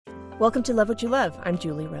Welcome to Love What You Love. I'm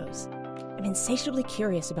Julie Rose. I'm insatiably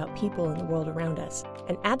curious about people in the world around us,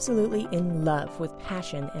 and absolutely in love with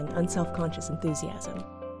passion and unselfconscious enthusiasm.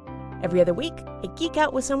 Every other week, I geek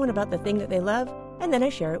out with someone about the thing that they love, and then I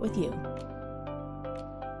share it with you.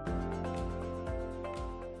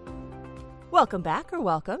 Welcome back, or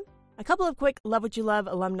welcome. A couple of quick Love What You Love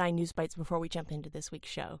alumni news bites before we jump into this week's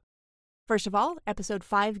show. First of all, episode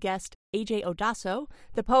 5 guest AJ Odasso,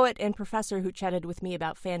 the poet and professor who chatted with me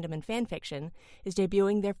about fandom and fanfiction, is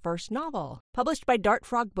debuting their first novel. Published by Dart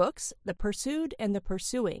Frog Books, The Pursued and the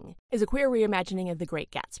Pursuing is a queer reimagining of The Great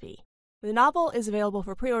Gatsby. The novel is available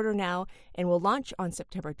for pre-order now and will launch on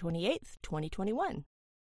September 28th, 2021.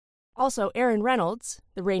 Also, Aaron Reynolds,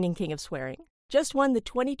 the reigning king of swearing, just won the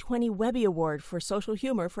 2020 Webby Award for Social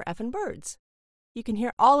Humor for Effin' Birds. You can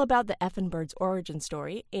hear all about the Effin' Birds origin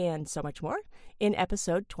story and so much more in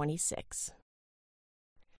episode 26.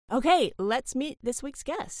 Okay, let's meet this week's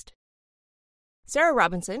guest. Sarah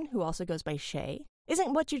Robinson, who also goes by Shay,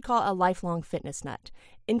 isn't what you'd call a lifelong fitness nut.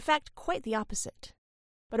 In fact, quite the opposite.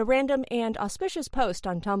 But a random and auspicious post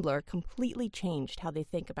on Tumblr completely changed how they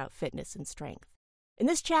think about fitness and strength. In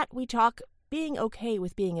this chat, we talk being okay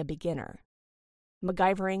with being a beginner,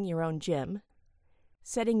 MacGuyvering your own gym,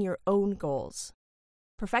 setting your own goals,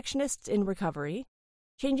 perfectionists in recovery,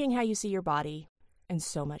 changing how you see your body, and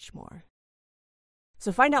so much more.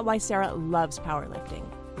 So find out why Sarah loves powerlifting,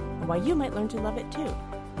 and why you might learn to love it too.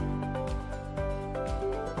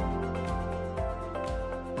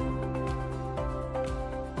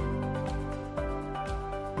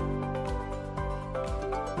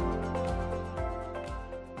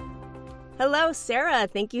 Hello, Sarah.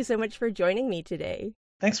 Thank you so much for joining me today.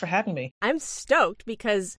 Thanks for having me. I'm stoked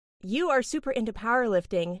because you are super into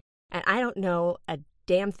powerlifting, and I don't know a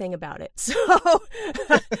damn thing about it.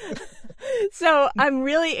 So I'm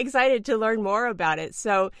really excited to learn more about it.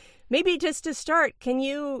 So maybe just to start, can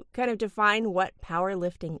you kind of define what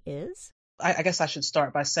powerlifting is? I guess I should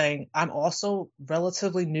start by saying I'm also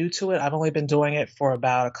relatively new to it. I've only been doing it for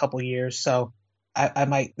about a couple years, so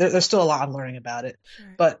there's still a lot I'm learning about it.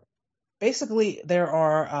 Sure. But basically, there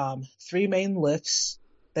are 3 main lifts.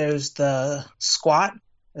 There's the squat,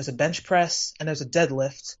 there's a bench press, and there's a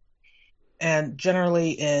deadlift. And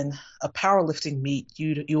generally in a powerlifting meet,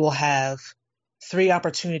 you will have 3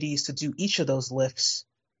 opportunities to do each of those lifts.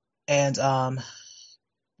 And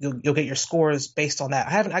you'll get your scores based on that.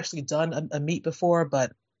 I haven't actually done a meet before,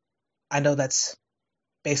 but I know that's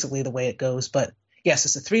basically the way it goes. But yes,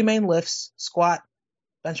 it's the 3 main lifts: squat,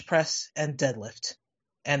 bench press, and deadlift.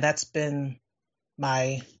 And that's been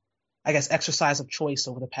my, I guess, exercise of choice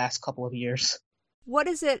over the past couple of years. What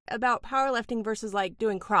is it about powerlifting versus like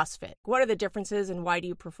doing CrossFit? What are the differences and why do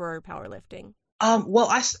you prefer powerlifting? Well,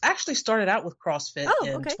 I actually started out with CrossFit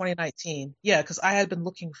in 2019. Yeah, because I had been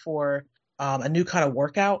looking for a new kind of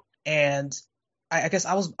workout, and I guess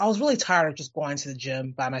I was really tired of just going to the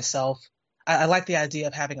gym by myself. I like the idea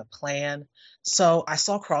of having a plan. So I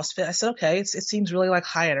saw CrossFit. I said, okay, it seems really like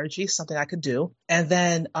high energy, something I could do. And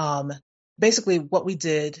then basically what we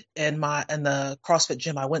did in the CrossFit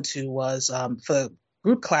gym I went to was for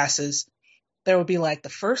group classes, there would be like the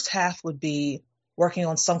first half would be working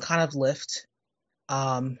on some kind of lift,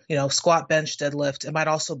 squat, bench, deadlift. It might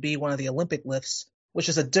also be one of the Olympic lifts, which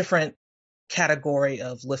is a different category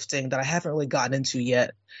of lifting that I haven't really gotten into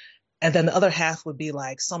yet. And then the other half would be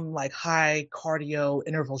like some like high cardio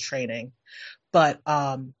interval training. But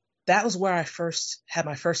that was where I first had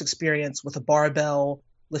my first experience with a barbell,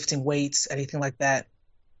 lifting weights, anything like that.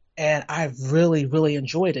 And I really, really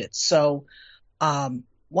enjoyed it. So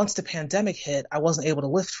once the pandemic hit, I wasn't able to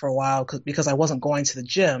lift for a while because I wasn't going to the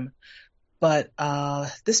gym. But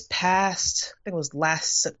this past, I think it was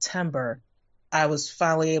last September, I was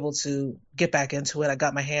finally able to get back into it. I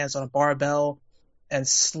got my hands on a barbell and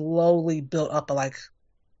slowly built up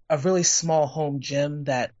a really small home gym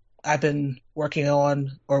that I've been working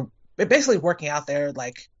on, or basically working out there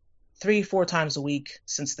like 3-4 times a week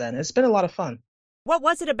since then. It's been a lot of fun. What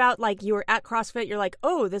was it about, like, you were at CrossFit, you're like,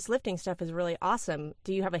 oh, this lifting stuff is really awesome.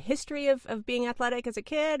 Do you have a history of being athletic as a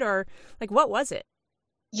kid, or like, what was it?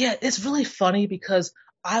 Yeah, it's really funny because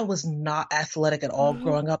I was not athletic at all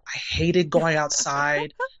growing up. I hated going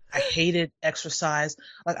outside. I hated exercise.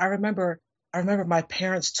 Like I remember my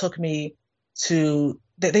parents took me to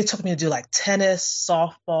they took me to do like tennis,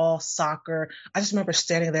 softball, soccer. I just remember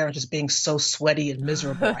standing there and just being so sweaty and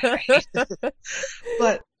miserable. I hated it.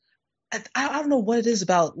 But I don't know what it is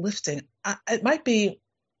about lifting. It might be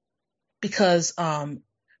because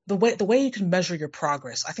the way you can measure your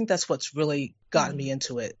progress. I think that's what's really gotten me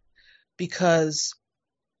into it. Because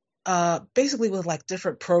basically with like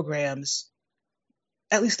different programs,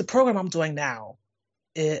 at least the program I'm doing now,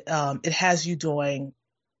 it has you doing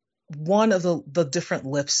one of the different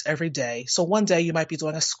lifts every day. So one day you might be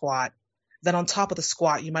doing a squat. Then on top of the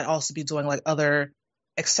squat, you might also be doing like other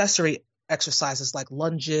accessory exercises like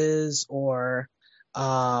lunges or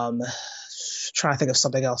trying to think of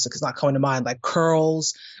something else because it's not coming to mind, like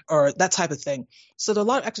curls or that type of thing. So there are a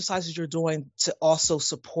lot of exercises you're doing to also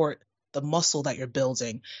support the muscle that you're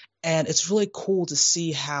building. And it's really cool to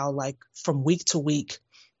see how, like, from week to week,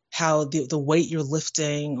 how the weight you're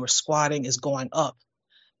lifting or squatting is going up.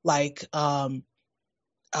 Like when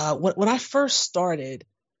I first started,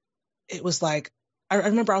 it was like, I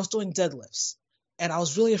remember I was doing deadlifts and I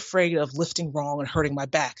was really afraid of lifting wrong and hurting my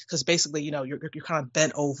back because basically, you're kind of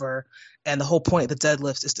bent over, and the whole point of the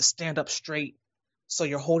deadlift is to stand up straight. So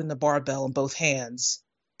you're holding the barbell in both hands,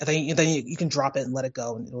 and then you can drop it and let it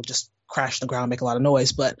go, and it'll just crash to the ground, make a lot of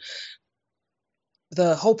noise. But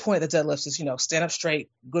the whole point of the deadlift is, stand up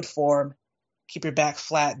straight, good form, keep your back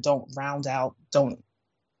flat, don't round out, don't,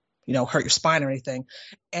 hurt your spine or anything.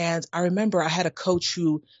 And I remember I had a coach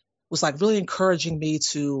who was like really encouraging me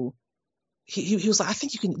to, he was like, I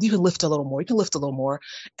think you can lift a little more. You can lift a little more.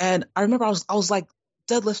 And I remember I was like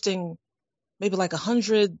deadlifting maybe like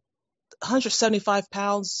 175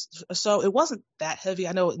 pounds or so. It wasn't that heavy.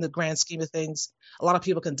 I know in the grand scheme of things, a lot of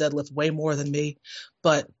people can deadlift way more than me,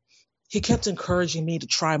 but he kept encouraging me to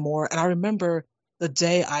try more. And I remember the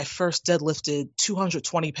day I first deadlifted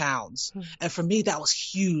 220 pounds. And for me, that was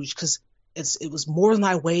huge because it was more than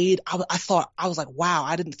I weighed. I thought, I was like, wow,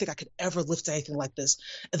 I didn't think I could ever lift anything like this.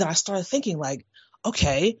 And then I started thinking like,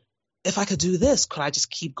 okay, if I could do this, could I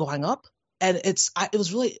just keep going up? And it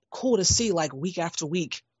was really cool to see, like, week after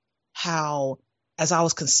week, how as I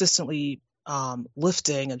was consistently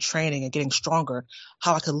lifting and training and getting stronger,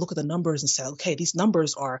 how I could look at the numbers and say, okay, these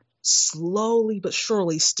numbers are slowly but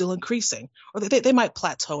surely still increasing, or they might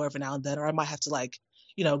plateau every now and then, or I might have to, like,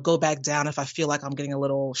 go back down if I feel like I'm getting a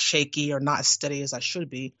little shaky or not as steady as I should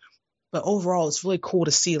be. But overall, it's really cool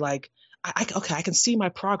to see, like, I can see my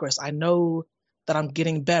progress. I know that I'm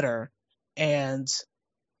getting better, and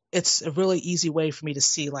it's a really easy way for me to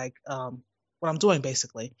see, like, what I'm doing,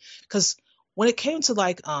 basically. Because when it came to,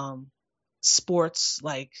 like, sports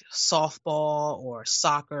like softball or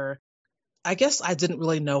soccer, I guess I didn't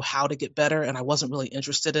really know how to get better, and I wasn't really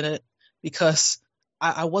interested in it because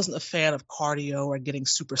I wasn't a fan of cardio or getting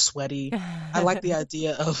super sweaty. I like the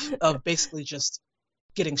idea of basically just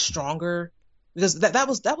getting stronger, because that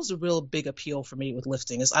was a real big appeal for me with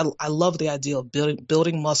lifting. Is I love the idea of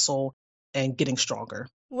building muscle and getting stronger.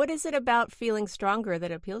 What is it about feeling stronger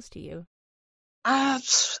that appeals to you? I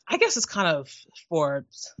guess it's kind of for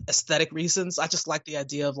aesthetic reasons. I just like the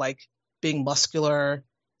idea of, like, being muscular,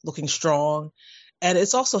 looking strong. And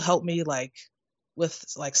it's also helped me, like, with,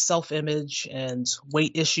 like, self-image and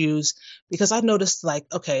weight issues, because I've noticed, like,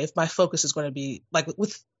 okay, if my focus is going to be, like,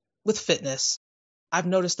 with fitness, I've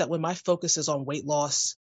noticed that when my focus is on weight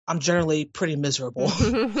loss, I'm generally pretty miserable.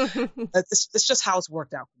 It's just how it's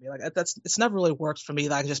worked out for me. Like, it's never really worked for me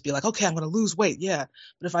that I can just be like, okay, I'm going to lose weight. Yeah.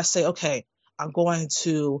 But if I say, okay, I'm going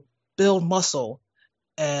to build muscle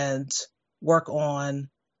and work on,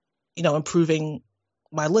 improving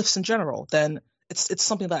my lifts in general, then it's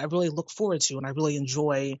something that I really look forward to, and I really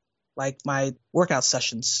enjoy, like, my workout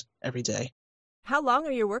sessions every day. How long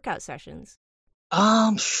are your workout sessions?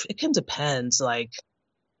 It can depend. Like,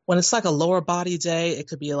 when it's like a lower body day, it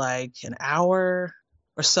could be like an hour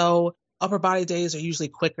or so. Upper body days are usually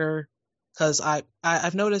quicker because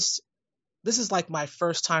I've noticed this is like my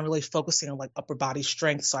first time really focusing on, like, upper body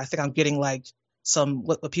strength. So I think I'm getting, like, some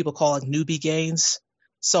what people call, like, newbie gains.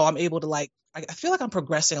 So I'm able to, like, I feel like I'm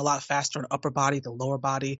progressing a lot faster in upper body than lower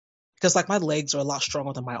body, because, like, my legs are a lot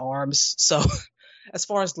stronger than my arms. So as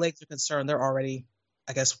far as legs are concerned, they're already,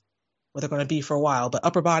 I guess, where they're going to be for a while. But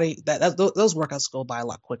upper body, those workouts go by a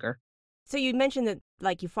lot quicker. So you mentioned that,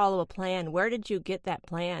 like, you follow a plan. Where did you get that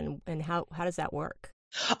plan, and how does that work?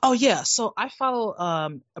 Oh, yeah. So I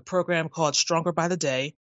follow a program called Stronger by the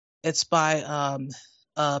Day. It's by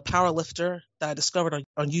a power lifter that I discovered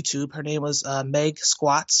on YouTube. Her name was Meg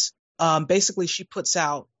Squats. Basically, she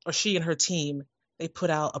and her team, they put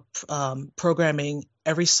out programming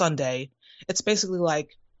every Sunday. It's basically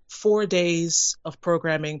like 4 days of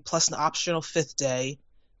programming plus an optional 5th day.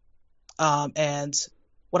 And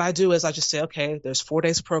what I do is I just say, okay, there's 4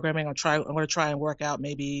 days of programming. I'm going to try and work out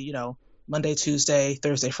maybe, Monday, Tuesday,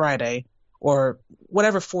 Thursday, Friday, or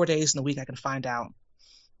whatever 4 days in the week I can find out.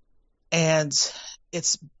 And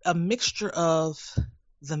it's a mixture of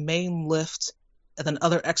the main lift and then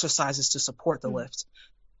other exercises to support the lift.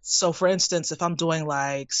 So for instance, if I'm doing,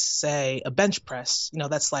 like, say, a bench press,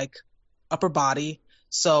 that's like upper body.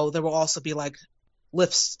 So there will also be like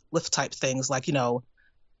lift type things like, an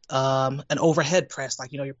overhead press,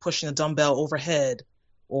 like, you're pushing a dumbbell overhead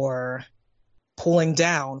or pulling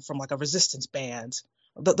down from like a resistance band,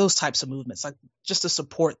 those types of movements, like just to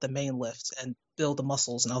support the main lift and build the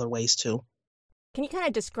muscles in other ways too. Can you kind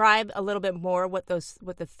of describe a little bit more what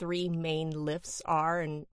the three main lifts are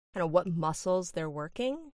and kind of what muscles they're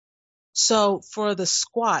working? So for the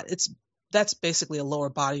squat, that's basically a lower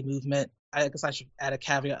body movement. I guess I should add a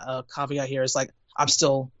caveat here is like I'm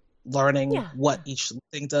still learning what each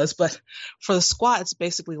thing does, but for the squat, it's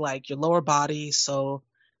basically like your lower body, so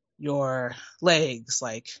your legs,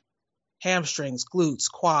 like hamstrings, glutes,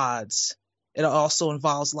 quads. It also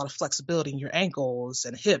involves a lot of flexibility in your ankles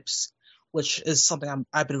and hips, which is something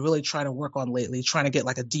I've been really trying to work on lately, trying to get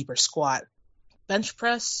like a deeper squat. Bench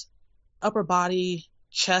press, upper body,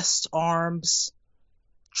 chest, arms,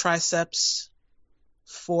 triceps.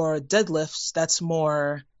 For deadlifts, that's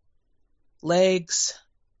more legs,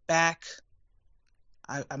 back.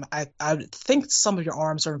 I think some of your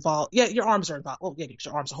arms are involved. Yeah, your arms are involved. Well, yeah, because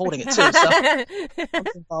your arms are holding it too. So arms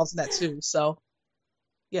involved in that too. So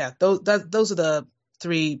yeah, those are the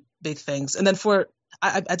three big things. And then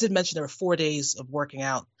I did mention there were 4 days of working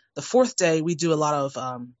out. The fourth day we do a lot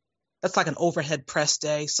of that's like an overhead press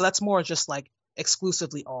day. So that's more just like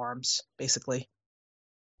exclusively arms, basically.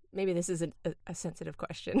 Maybe this is a sensitive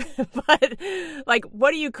question, but like,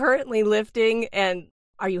 what are you currently lifting and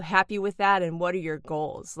are you happy with that? And what are your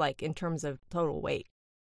goals, like in terms of total weight?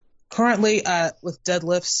 Currently, with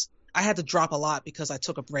deadlifts, I had to drop a lot because I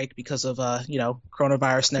took a break because of,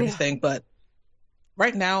 coronavirus and everything. Yeah. But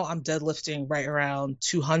right now I'm deadlifting right around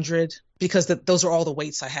 200 because those are all the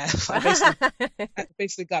weights I have. I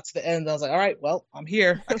basically got to the end. I was like, all right, well, I'm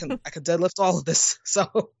here. I can deadlift all of this.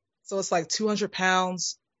 So it's like 200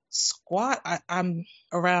 pounds. Squat, I'm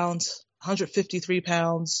around 153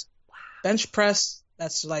 pounds. Wow. Bench press,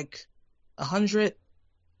 that's like 100,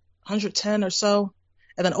 110 or so.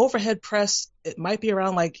 And then overhead press, it might be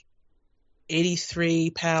around like 83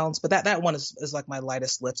 pounds, but that one is like my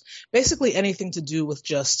lightest lift. Basically anything to do with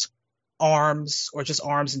just arms or just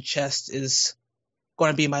arms and chest is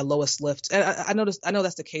going to be my lowest lift. And I know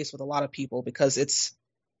that's the case with a lot of people because it's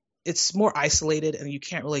more isolated and you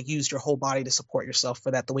can't really use your whole body to support yourself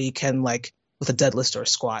for that the way you can like with a deadlift or a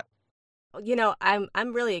squat.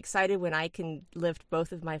 I'm really excited when I can lift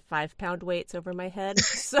both of my 5-pound weights over my head.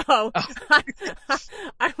 So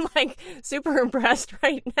I'm like super impressed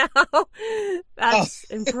right now. That's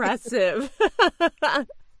impressive.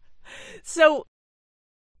 So,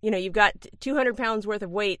 you've got 200 pounds worth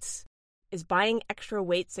of weights. Is buying extra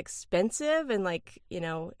weights expensive? And like,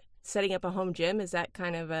 setting up a home gym, is that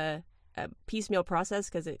kind of a piecemeal process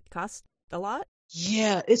because it costs a lot?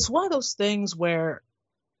 Yeah, it's one of those things where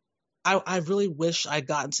I really wish I'd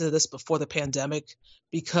gotten to this before the pandemic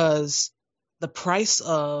because the price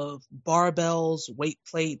of barbells, weight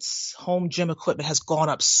plates, home gym equipment has gone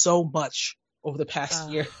up so much over the past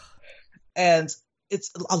year. And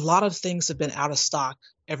it's a lot of things have been out of stock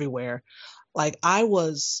everywhere. Like I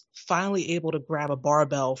was finally able to grab a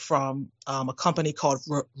barbell from a company called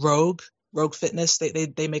Rogue Fitness.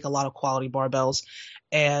 They make a lot of quality barbells.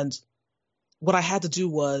 And what I had to do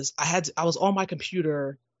was I was on my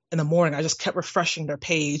computer in the morning. I just kept refreshing their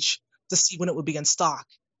page to see when it would be in stock.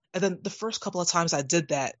 And then the first couple of times I did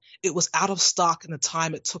that, it was out of stock in the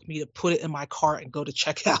time it took me to put it in my cart and go to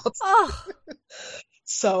checkout. Oh.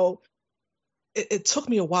 So it took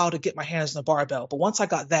me a while to get my hands on the barbell. But once I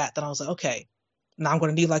got that, then I was like, okay, now I'm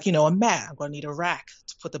going to need a mat. I'm going to need a rack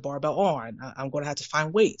to put the barbell on. I'm going to have to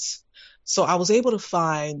find weights. So I was able to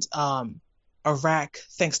find a rack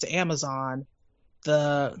thanks to Amazon.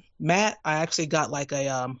 The mat, I actually got like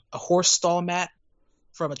a horse stall mat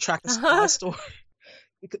from a tractor supply store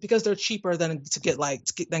because they're cheaper than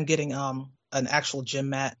getting an actual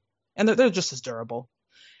gym mat, and they're just as durable.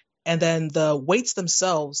 And then the weights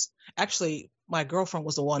themselves, actually, my girlfriend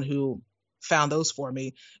was the one who found those for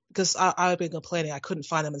me because I've been complaining I couldn't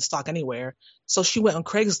find them in stock anywhere. So she went on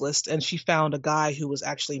Craigslist and she found a guy who was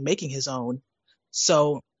actually making his own.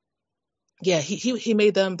 So yeah, he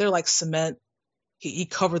made them. They're like cement. He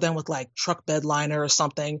covered them with like truck bed liner or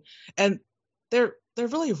something, and they're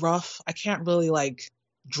really rough. I can't really like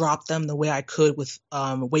drop them the way I could with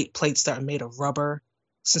weight plates that are made of rubber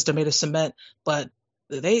since they're made of cement, but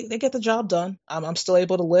they get the job done. I'm still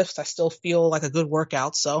able to lift. I still feel like a good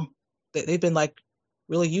workout. So they've been like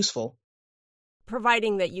really useful.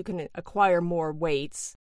 Providing that you can acquire more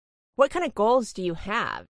weights, what kind of goals do you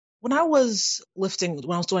have? When I was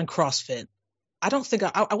doing CrossFit, I don't think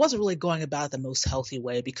I wasn't really going about it the most healthy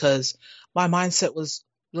way because my mindset was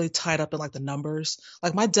really tied up in like the numbers.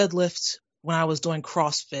 Like my deadlift when I was doing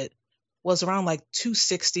CrossFit was around like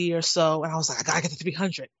 260 or so. And I was like, I gotta get to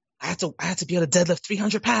 300. I had to be able to deadlift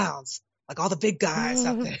 300 pounds, like all the big guys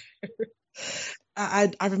out there.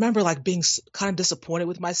 I remember like being kind of disappointed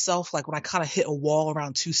with myself, like when I kind of hit a wall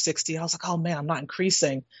around 260. I was like, oh man, I'm not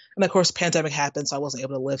increasing. And of course, pandemic happened, so I wasn't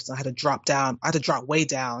able to lift, and I had to drop down. I had to drop way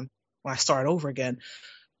down when I started over again.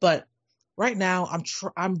 But right now,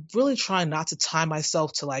 I'm really trying not to tie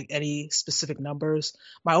myself to like any specific numbers.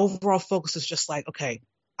 My overall focus is just like, okay,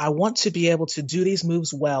 I want to be able to do these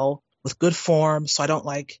moves well with good form, so I don't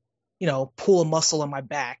like, pull a muscle in my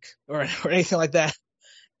back or anything like that.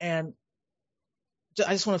 And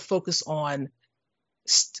I just want to focus on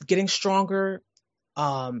getting stronger,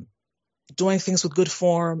 doing things with good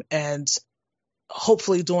form, and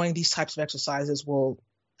hopefully doing these types of exercises will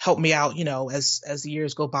help me out, as the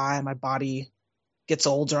years go by and my body gets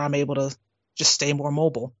older, I'm able to just stay more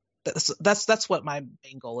mobile. That's what my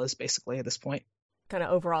main goal is basically at this point. Kind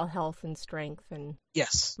of overall health and strength and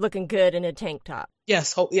yes, looking good in a tank top.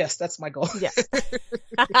 Yes, yes, that's my goal. Yeah.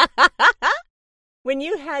 When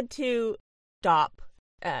you had to stop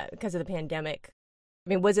because of the pandemic, I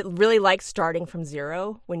mean, was it really like starting from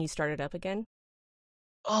zero when you started up again?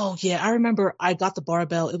 Oh yeah, I remember I got the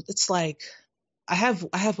barbell. It's like I have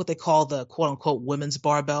what they call the quote unquote women's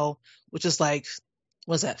barbell, which is like,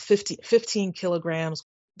 what's that, 15 kilograms.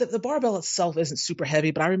 The barbell itself isn't super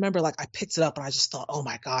heavy, but I remember like I picked it up and I just thought, oh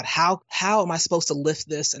my God, how am I supposed to lift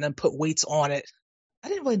this and then put weights on it? I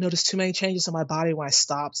didn't really notice too many changes in my body when I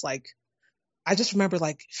stopped. Like, I just remember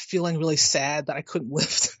like feeling really sad that I couldn't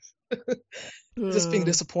lift, just being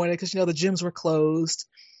disappointed because, the gyms were closed.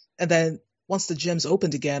 And then once the gyms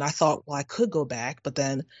opened again, I thought, well, I could go back, but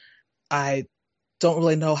then I don't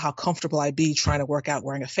really know how comfortable I'd be trying to work out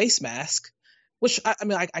wearing a face mask, which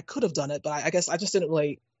I could have done it, but I guess I just didn't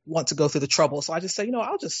really want to go through the trouble. So I just said,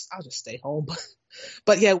 I'll just stay home.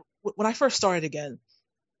 But yeah, when I first started again,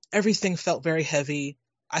 everything felt very heavy.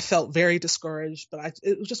 I felt very discouraged, but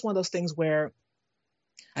it was just one of those things where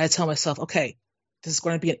I had to tell myself, okay, this is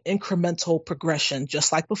going to be an incremental progression,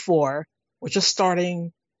 just like before. We're just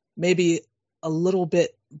starting maybe a little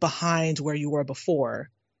bit behind where you were before,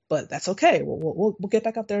 but that's okay. We'll get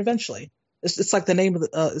back up there eventually. It's like the name of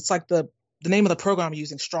the name of the program I'm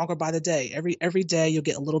using, Stronger by the Day. Every day you'll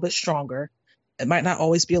get a little bit stronger. It might not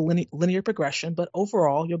always be a linear progression, but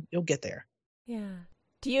overall you'll get there. Yeah.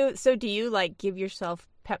 Do you like give yourself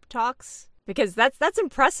pep talks? Because that's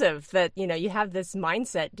impressive that, you have this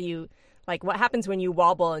mindset. Do you like, what happens when you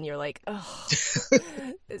wobble and you're like, oh,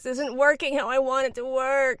 this isn't working how I want it to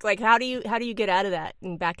work? Like, how do you get out of that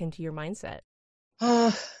and back into your mindset?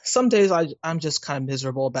 Some days I'm just kind of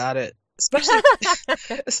miserable about it,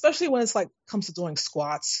 especially when it's like comes to doing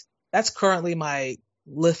squats. That's currently my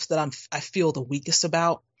lift that I feel the weakest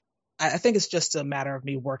about. I think it's just a matter of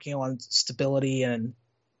me working on stability and,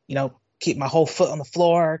 keep my whole foot on the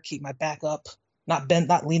floor, keep my back up, not bend,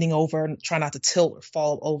 not leaning over, and try not to tilt or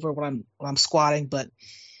fall over when I'm squatting. But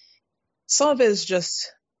some of it is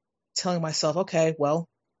just telling myself, okay, well,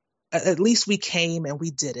 at least we came and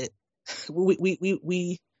we did it.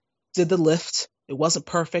 We did the lift. It wasn't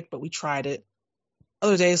perfect, but we tried it.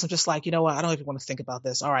 Other days I'm just like, you know what? I don't even want to think about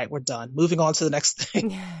this. All right, we're done. Moving on to the next thing.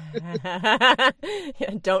 Yeah,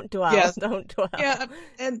 don't dwell. Yeah. Don't dwell. Yeah,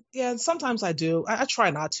 and sometimes I do. I try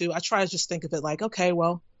not to. I try to just think of it like, okay,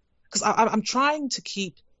 well, because I'm trying to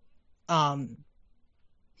keep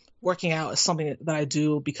working out as something that I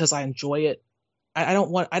do because I enjoy it. I don't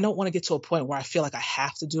want to get to a point where I feel like I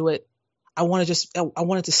have to do it. I want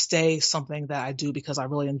it to stay something that I do because I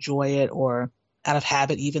really enjoy it, or out of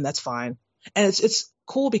habit even. That's fine. And it's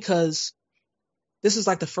cool because this is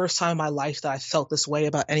like the first time in my life that I felt this way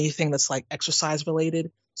about anything that's like exercise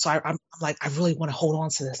related. So I'm like, I really want to hold on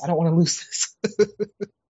to this. I don't want to lose this.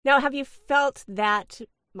 Now, have you felt that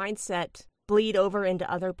mindset bleed over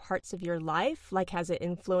into other parts of your life? Like, has it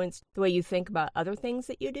influenced the way you think about other things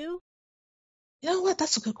that you do? You know what?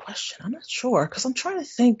 That's a good question. I'm not sure because I'm trying to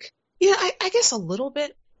think. Yeah, I guess a little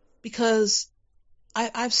bit because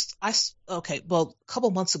okay, well, a couple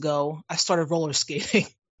months ago, I started roller skating.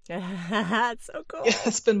 That's so cool. Yeah,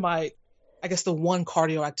 it's been the one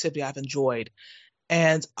cardio activity I've enjoyed.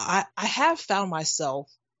 And I have found myself,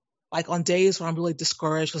 like, on days when I'm really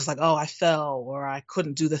discouraged, because like, oh, I fell, or I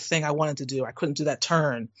couldn't do the thing I wanted to do. I couldn't do that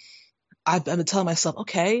turn. I've been telling myself,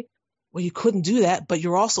 okay, well, you couldn't do that, but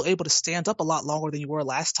you're also able to stand up a lot longer than you were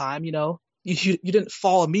last time. You didn't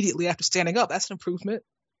fall immediately after standing up. That's an improvement.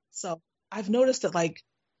 So I've noticed that, like,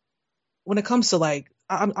 when it comes to like,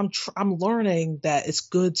 I'm learning that it's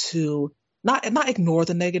good to not ignore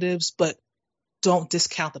the negatives, but don't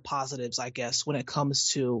discount the positives, I guess, when it comes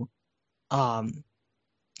to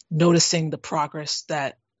noticing the progress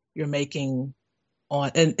that you're making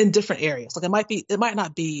in different areas. Like it might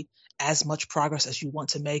not be as much progress as you want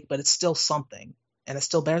to make, but it's still something, and it's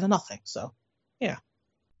still better than nothing. So, yeah.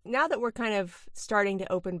 Now that we're kind of starting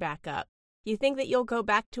to open back up, do you think that you'll go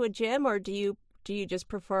back to a gym, or do you just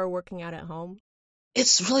prefer working out at home?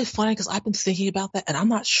 It's really funny because I've been thinking about that, and I'm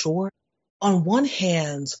not sure. On one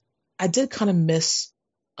hand, I did kind of miss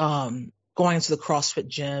going into the CrossFit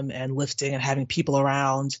gym and lifting and having people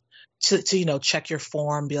around to check your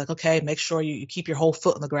form, be like, okay, make sure you keep your whole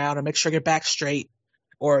foot on the ground, or make sure your back's straight,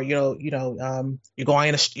 or you're going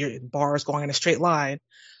your bar is going in a straight line.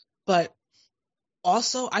 But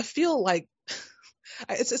also, I feel like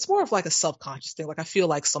it's more of like a self-conscious thing. Like, I feel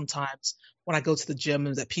like sometimes when I go to the gym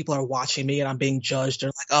and that people are watching me and I'm being judged, or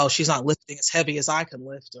like, oh, she's not lifting as heavy as I can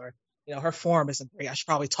lift, or her form isn't great, I should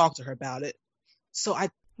probably talk to her about it. So I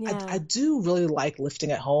do really like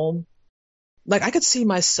lifting at home. Like, I could see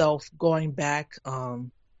myself going back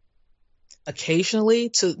occasionally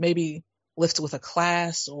to maybe lift with a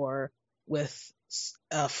class or with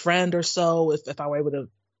a friend or so, if I were able to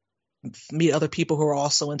meet other people who are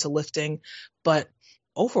also into lifting. But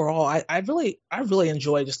overall, I really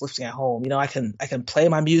enjoy just lifting at home. I can play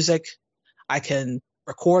my music, I can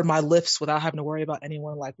record my lifts without having to worry about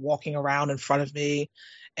anyone like walking around in front of me,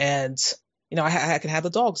 and I can have the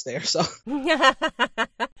dogs there. So,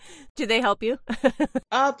 do they help you?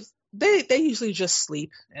 They usually just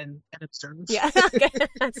sleep and observe. Yeah. Okay.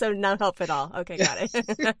 So no help at all. Okay, got it.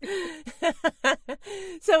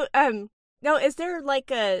 So, now, is there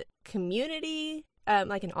like a community,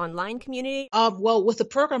 like an online community? Well, with the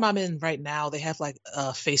program I'm in right now, they have like a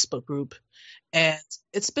Facebook group, and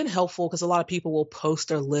it's been helpful because a lot of people will post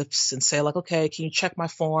their lifts and say like, okay, can you check my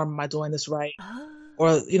form? Am I doing this right?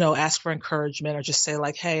 Or, ask for encouragement, or just say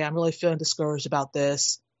like, hey, I'm really feeling discouraged about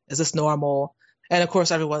this. Is this normal? And of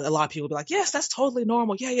course, a lot of people will be like, yes, that's totally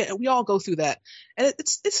normal. Yeah. We all go through that. And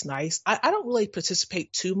it's nice. I don't really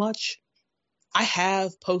participate too much. I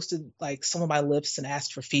have posted like some of my lifts and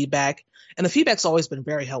asked for feedback, and the feedback's always been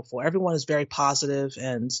very helpful. Everyone is very positive,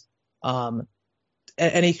 and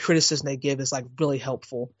any criticism they give is like really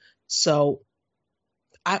helpful. So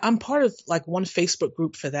I'm part of like one Facebook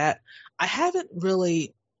group for that. I haven't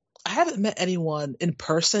met anyone in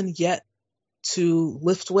person yet to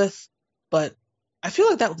lift with, but I feel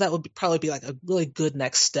like that would probably be like a really good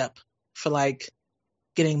next step for like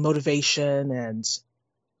getting motivation and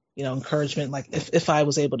encouragement. Like if I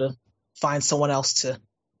was able to find someone else to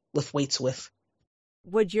lift weights with.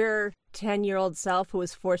 Would your 10-year-old self who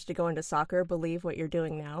was forced to go into soccer believe what you're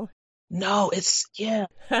doing now? No,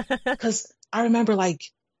 because I remember like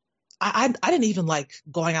I didn't even like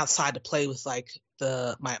going outside to play with like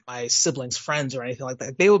my siblings' friends or anything like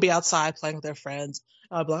that. They would be outside playing with their friends.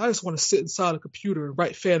 I'd be like, I just want to sit inside a computer and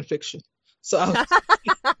write fan fiction. So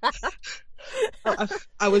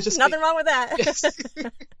I was just nothing wrong with that. Yes.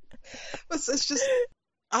 It's just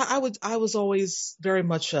I was always very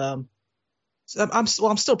much I'm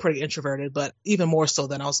still pretty introverted, but even more so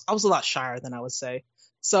than I was a lot shyer than I would say.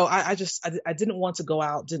 So I didn't want to go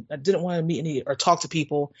out, I didn't want to meet any or talk to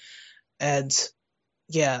people. And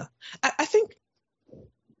yeah, I think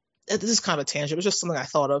this is kind of a tangent. It was just something I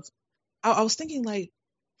thought of. I was thinking like,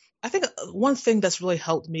 I think one thing that's really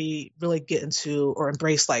helped me really get into or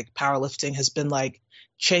embrace like powerlifting has been like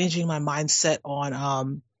changing my mindset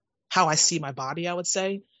on how I see my body, I would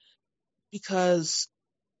say, because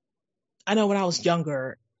I know when I was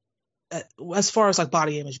younger, as far as like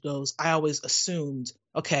body image goes, I always assumed,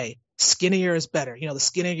 okay, skinnier is better. The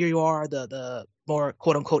skinnier you are, the more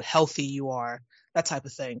quote unquote healthy you are, that type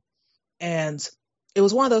of thing. And it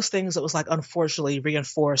was one of those things that was like unfortunately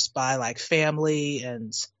reinforced by like family, and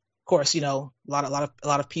of course, a lot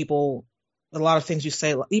of people, a lot of things you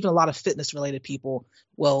say, even a lot of fitness related people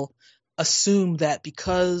will assume that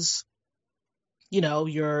because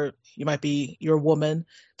you're a woman,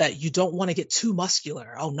 that you don't want to get too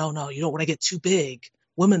muscular. Oh, no, you don't want to get too big.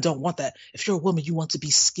 Women don't want that. If you're a woman, you want to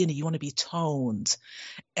be skinny, you want to be toned.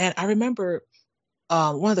 And I remember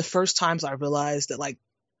one of the first times I realized that like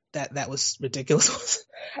that was ridiculous.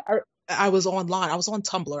 I was online. I was on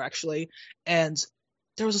Tumblr actually, and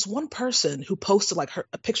there was this one person who posted like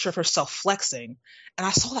a picture of herself flexing, and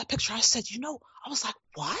I saw that picture. I said, I was like,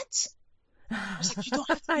 what? I was like, you don't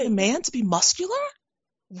have to be a man to be muscular?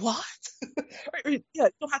 What? Yeah, you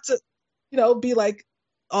don't have to, be like,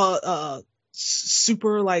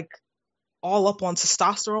 super like all up on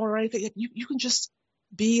testosterone or anything. You can just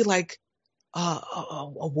be like a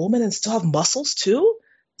woman and still have muscles too.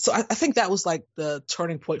 So I think that was like the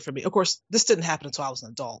turning point for me. Of course, this didn't happen until I was an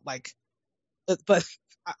adult. Like, but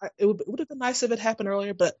it would have been nice if it happened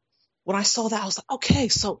earlier. But when I saw that, I was like, okay,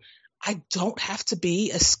 so I don't have to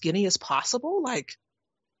be as skinny as possible. Like,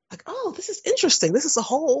 oh, this is interesting. This is a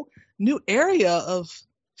whole new area of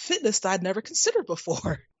fitness that I'd never considered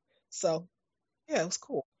before. So, yeah, it was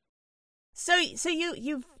cool. So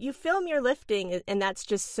you film your lifting, and that's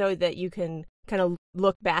just so that you can kind of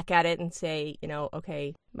look back at it and say,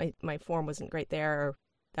 okay, my form wasn't great there, or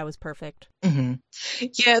that was perfect. Mm-hmm.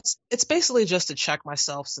 Yeah, it's basically just to check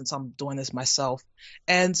myself since I'm doing this myself.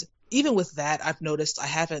 And even with that, I've noticed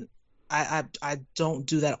I don't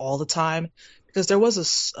do that all the time, because there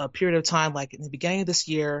was a period of time, like in the beginning of this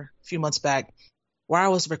year, a few months back, where I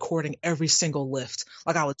was recording every single lift.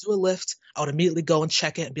 Like I would do a lift, I would immediately go and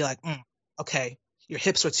check it and be like, okay, your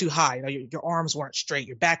hips were too high, your arms weren't straight,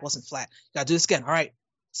 your back wasn't flat. You gotta do this again. All right.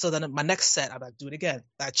 So then my next set, I'd like, do it again.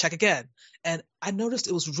 I'd check again. And I noticed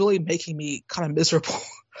it was really making me kind of miserable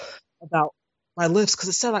about my lifts, because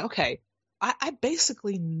it said like, okay, I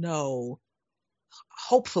basically know,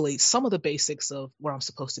 hopefully, some of the basics of what I'm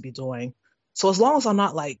supposed to be doing. So as long as I'm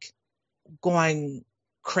not like going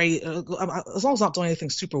crazy, as long as I'm not doing anything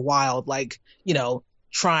super wild, like,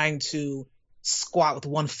 trying to squat with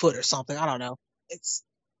 1 foot or something, I don't know. It's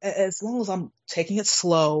as long as I'm taking it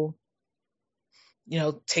slow,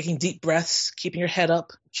 taking deep breaths, keeping your head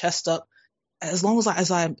up, chest up, as long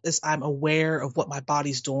as I'm aware of what my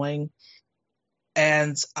body's doing,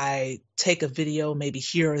 and I take a video maybe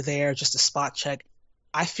here or there just to spot check,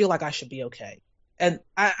 I feel like I should be okay. And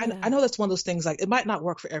I know that's one of those things, like, it might not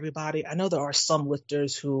work for everybody. I know there are some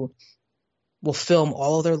lifters who will film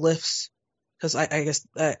all of their lifts, because I guess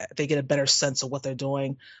they get a better sense of what they're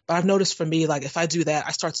doing. But I've noticed for me, like, if I do that,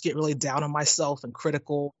 I start to get really down on myself and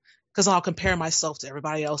critical, because I'll compare myself to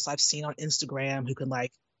everybody else I've seen on Instagram who can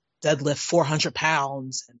like deadlift 400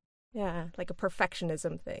 pounds. Yeah, like a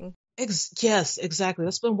perfectionism thing. Yes, exactly.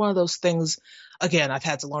 That's been one of those things, again, I've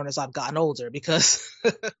had to learn as I've gotten older, because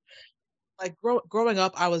like growing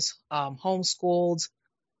up, I was homeschooled,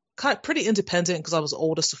 kind of pretty independent, because I was the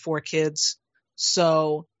oldest of 4 kids.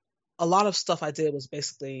 So a lot of stuff I did was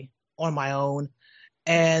basically on my own.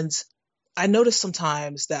 And I noticed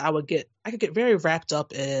sometimes that I could get very wrapped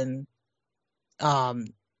up in,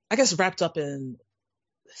 wrapped up in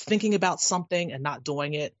thinking about something and not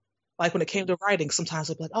doing it. Like when it came to writing, sometimes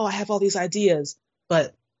I'd be like, oh, I have all these ideas.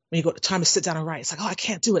 But when you go to time to sit down and write, it's like, oh, I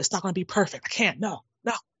can't do it. It's not going to be perfect. I can't. No,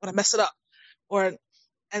 I'm going to mess it up. And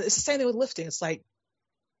it's the same thing with lifting. It's like,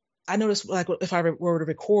 I noticed, like, if I were to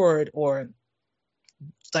record or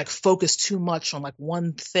like focus too much on like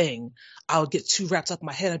one thing, I would get too wrapped up in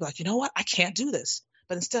my head. I'd be like, you know what? I can't do this.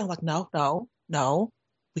 But instead I'm like, no.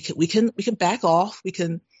 We can back off. We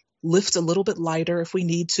can lift a little bit lighter if we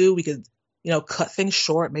need to. We could, cut things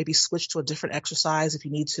short, maybe switch to a different exercise if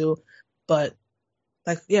you need to. But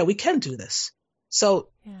like, yeah, we can do this. So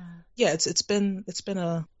yeah, it's been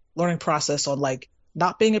a learning process on like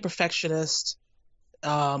not being a perfectionist,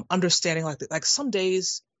 understanding like some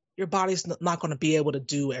days your body's not going to be able to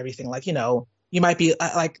do everything. Like, you might be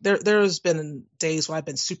like, there's been days when I've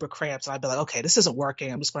been super cramped and I'd be like, okay, this isn't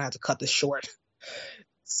working. I'm just going to have to cut this short.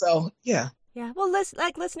 So, yeah. Yeah. Well,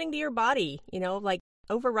 like listening to your body, like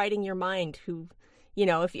overriding your mind, who,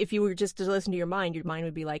 if you were just to listen to your mind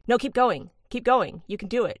would be like, no, keep going. You can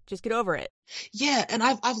do it. Just get over it. Yeah. And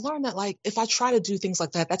I've learned that, like, if I try to do things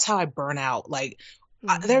like that, that's how I burn out. Like,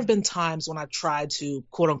 there have been times when I've tried to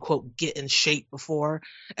quote unquote get in shape before,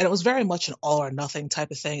 and it was very much an all or nothing type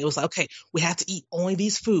of thing. It was like, okay, we have to eat only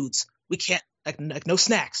these foods. We can't like no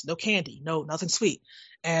snacks, no candy, nothing sweet.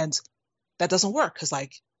 And that doesn't work, because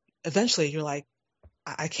like eventually you're like,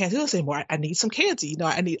 I can't do this anymore. I need some candy.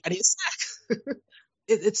 I need a snack.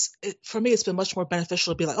 For me, it's been much more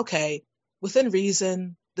beneficial to be like, okay, within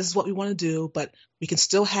reason, this is what we want to do, but we can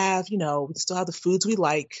still have, we can still have the foods we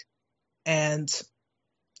like, and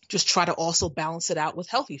just try to also balance it out with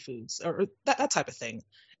healthy foods or that type of thing.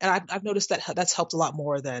 And I've noticed that that's helped a lot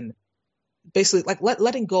more than basically like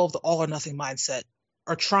letting go of the all or nothing mindset,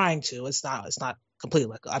 or trying to. It's not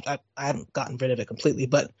completely, like I haven't gotten rid of it completely,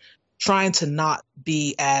 but trying to not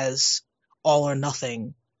be as all or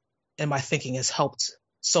nothing in my thinking has helped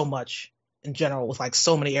so much in general with like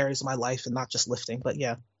so many areas of my life, and not just lifting. But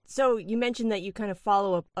yeah. So you mentioned that you kind of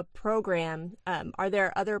follow a program. Are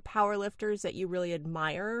there other powerlifters that you really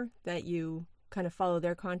admire that you kind of follow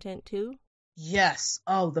their content too? Yes.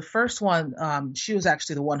 Oh, the first one, she was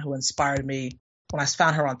actually the one who inspired me when I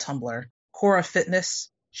found her on Tumblr. Cora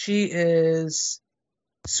Fitness. She is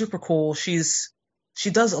super cool. She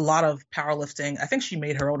does a lot of powerlifting. I think she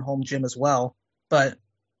made her own home gym as well. But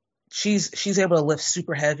she's able to lift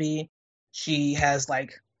super heavy. She has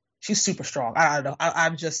like she's super strong. I don't know.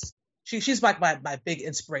 I'm just she's like my big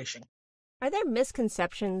inspiration. Are there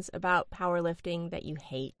misconceptions about powerlifting that you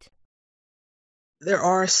hate? There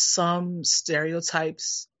are some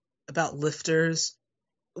stereotypes about lifters,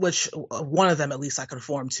 which one of them at least I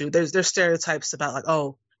conform to. There's stereotypes about like,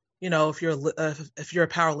 oh, if you're a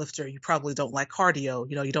power lifter, you probably don't like cardio.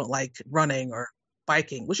 You don't like running or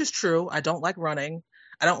biking, which is true. I don't like running.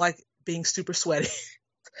 I don't like being super sweaty.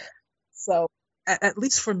 So at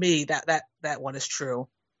least for me, that one is true.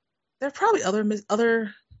 There are probably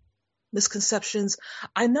other misconceptions.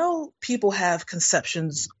 I know people have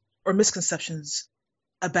conceptions or misconceptions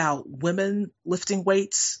about women lifting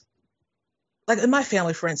weights. Like in my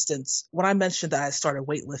family, for instance, when I mentioned that I started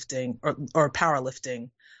weightlifting or powerlifting,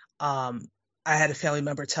 I had a family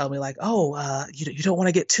member tell me like, "Oh, you don't want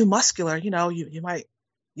to get too muscular. You might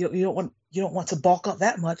you don't want to bulk up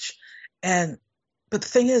that much." And but the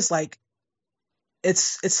thing is, like,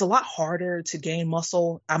 it's a lot harder to gain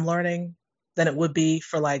muscle, I'm learning, than it would be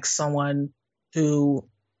for like someone who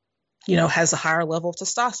has a higher level of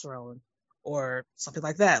testosterone or something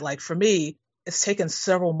like that. Like for me, it's taken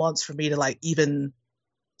several months for me to like even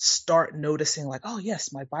start noticing like, oh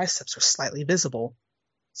yes, my biceps are slightly visible.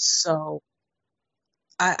 So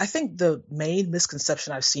I think the main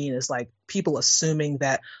misconception I've seen is like people assuming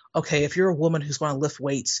that, okay, if you're a woman who's going to lift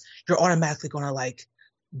weights, you're automatically going to like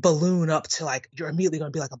balloon up to like, you're immediately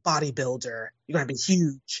going to be like a bodybuilder. You're going to be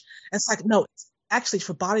huge. And it's like, no, it's actually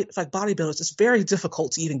for bodybuilders, it's very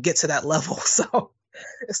difficult to even get to that level. So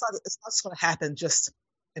it's not just going to happen just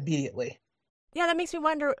immediately. Yeah, that makes me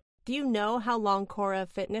wonder, do you know how long Cora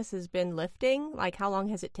Fitness has been lifting? Like how long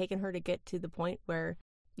has it taken her to get to the point where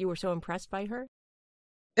you were so impressed by her?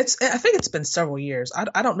 I think it's been several years.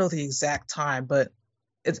 I don't know the exact time, but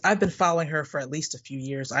I've been following her for at least a few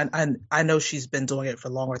years. I know she's been doing it for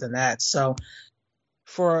longer than that. So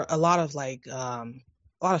for a lot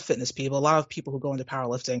of fitness people, a lot of people who go into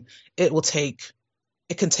powerlifting, it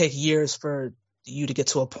can take years for you to get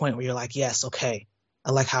to a point where you're like, yes, okay,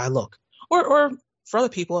 I like how I look. Or for other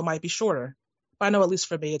people, it might be shorter. But I know at least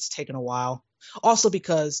for me, it's taken a while. Also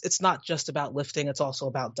because it's not just about lifting, it's also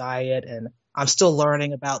about diet. And I'm still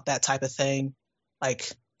learning about that type of thing,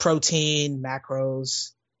 like protein,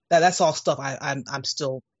 macros. That's all stuff I'm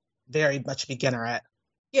still very much a beginner at.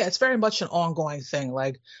 Yeah, it's very much an ongoing thing.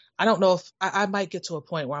 Like, I don't know if I might get to a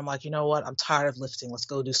point where I'm like, you know what, I'm tired of lifting. Let's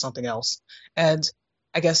go do something else. And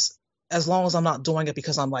I guess as long as I'm not doing it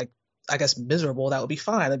because I'm like, I guess miserable, that would be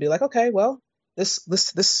fine. I'd be like, okay, well, this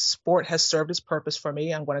sport has served its purpose for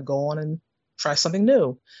me. I'm going to go on and try something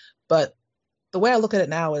new. But the way I look at it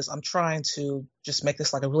now is I'm trying to just make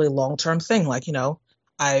this like a really long-term thing. Like,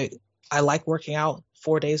 I like working out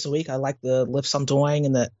 4 days a week. I like the lifts I'm doing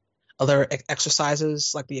and the other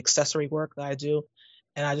exercises, like the accessory work that I do.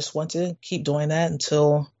 And I just want to keep doing that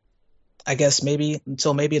until maybe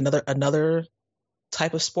another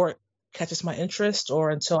type of sport catches my interest, or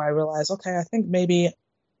until I realize, okay, I think maybe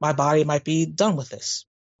my body might be done with this.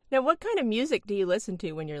 Now, what kind of music do you listen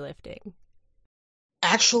to when you're lifting?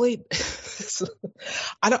 Actually,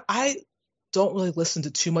 I don't really listen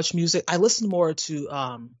to too much music. I listen more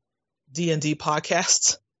to D&D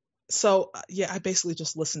podcasts. So yeah, I basically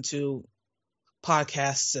just listen to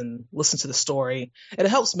podcasts and listen to the story, and it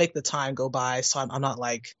helps make the time go by. So I'm not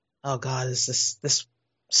like, oh God, this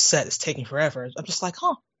set is taking forever. I'm just like,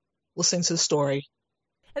 listening to the story.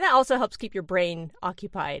 And that also helps keep your brain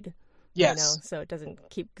occupied. Yes. So it doesn't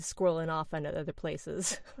keep scrolling off on other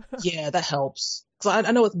places. Yeah, that helps. Because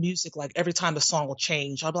I know with music, like every time the song will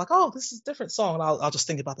change, I'll be like, oh, this is a different song. And I'll just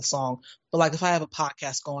think about the song. But like if I have a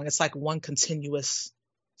podcast going, it's like one continuous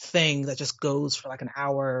thing that just goes for like an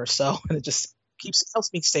hour or so. And it just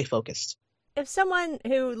helps me stay focused. If someone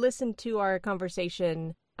who listened to our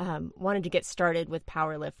conversation wanted to get started with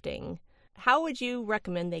powerlifting, how would you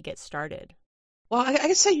recommend they get started? Well, I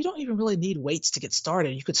could say you don't even really need weights to get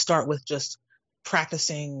started. You could start with just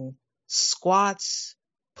practicing squats,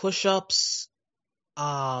 push-ups.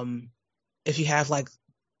 If you have like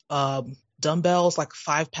dumbbells, like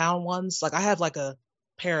 5-pound ones, like I have like a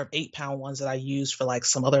pair of 8-pound ones that I use for like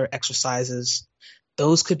some other exercises.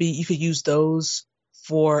 You could use those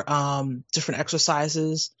for different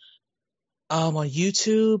exercises. On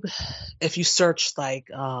YouTube, if you search like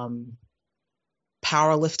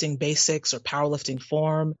powerlifting basics or powerlifting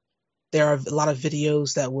form, there are a lot of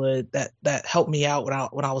videos that helped me out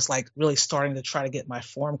when I was like really starting to try to get my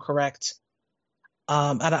form correct.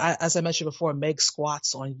 And as I mentioned before, Meg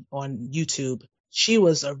Squats on YouTube, she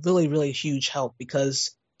was a really, really huge help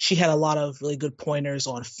because she had a lot of really good pointers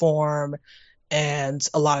on form and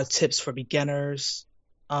a lot of tips for beginners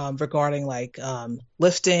regarding like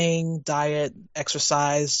lifting, diet,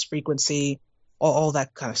 exercise, frequency, all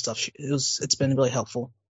that kind of stuff. It's been really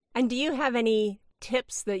helpful. And do you have any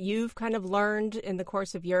tips that you've kind of learned in the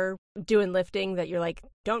course of your doing lifting that you're like,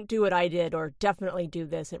 don't do what I did, or definitely do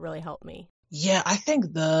this, it really helped me? Yeah, I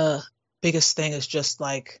think the biggest thing is just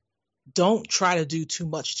like, don't try to do too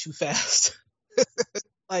much too fast.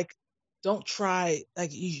 Like, don't try,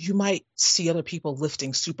 like, you might see other people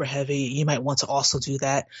lifting super heavy. You might want to also do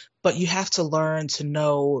that, but you have to learn to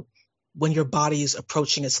know when your body is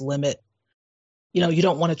approaching its limit. You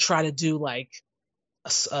don't want to try to do like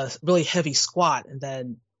a really heavy squat and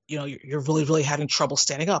then, you're really, really having trouble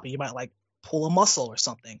standing up and you might like pull a muscle or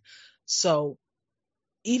something. So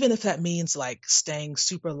even if that means like staying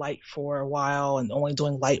super light for a while and only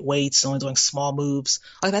doing light weights, only doing small moves,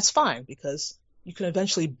 like that's fine because you can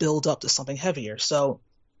eventually build up to something heavier. So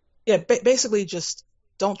yeah, basically just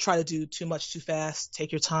don't try to do too much too fast.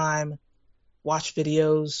 Take your time, watch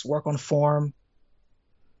videos, work on form.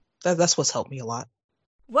 That's what's helped me a lot.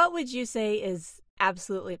 What would you say is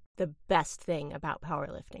absolutely the best thing about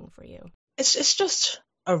powerlifting for you? It's just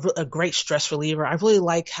a great stress reliever. I really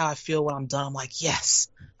like how I feel when I'm done. I'm like, yes,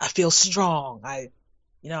 I feel strong. I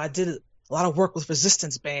did a lot of work with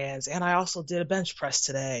resistance bands and I also did a bench press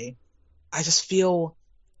today. I just feel,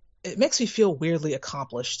 it makes me feel weirdly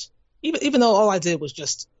accomplished. Even though all I did was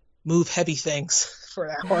just move heavy things for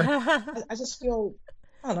an hour. I just feel,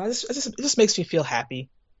 I don't know, it just makes me feel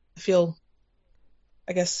happy. I feel,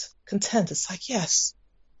 I guess, content. It's like, yes,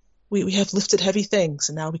 we have lifted heavy things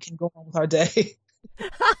and now we can go on with our day.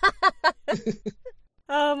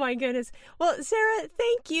 Oh my goodness. Well, Sarah,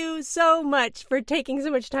 thank you so much for taking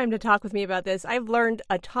so much time to talk with me about this. I've learned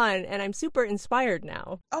a ton and I'm super inspired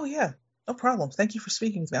now. Oh yeah, no problem. Thank you for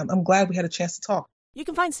speaking with me. I'm glad we had a chance to talk. You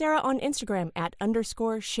can find Sarah on Instagram at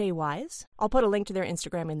 _ShayWise. I'll put a link to their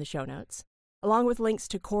Instagram in the show notes, along with links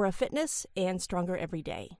to Cora Fitness and Stronger Every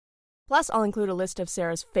Day. Plus, I'll include a list of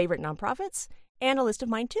Sarah's favorite nonprofits and a list of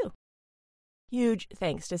mine too. Huge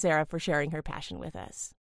thanks to Sarah for sharing her passion with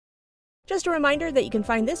us. Just a reminder that you can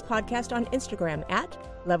find this podcast on Instagram at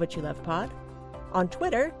LoveWhatYouLovePod, on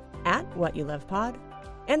Twitter at WhatYouLovePod,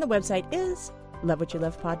 and the website is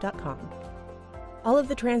LoveWhatYouLovePod.com. All of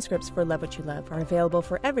the transcripts for Love What You Love are available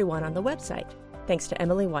for everyone on the website, thanks to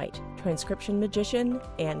Emily White, transcription magician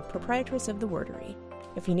and proprietress of the Wordary.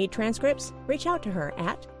 If you need transcripts, reach out to her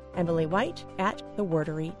at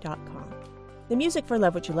emilywhite@thewordary.com. The music for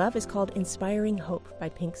Love What You Love is called Inspiring Hope by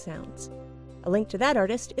Pink Sounds. A link to that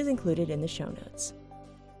artist is included in the show notes.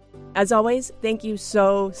 As always, thank you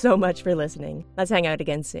so much for listening. Let's hang out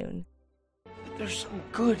again soon. There's some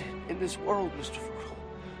good in this world, Mr. Fertile.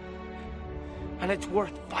 And it's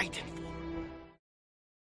worth fighting for.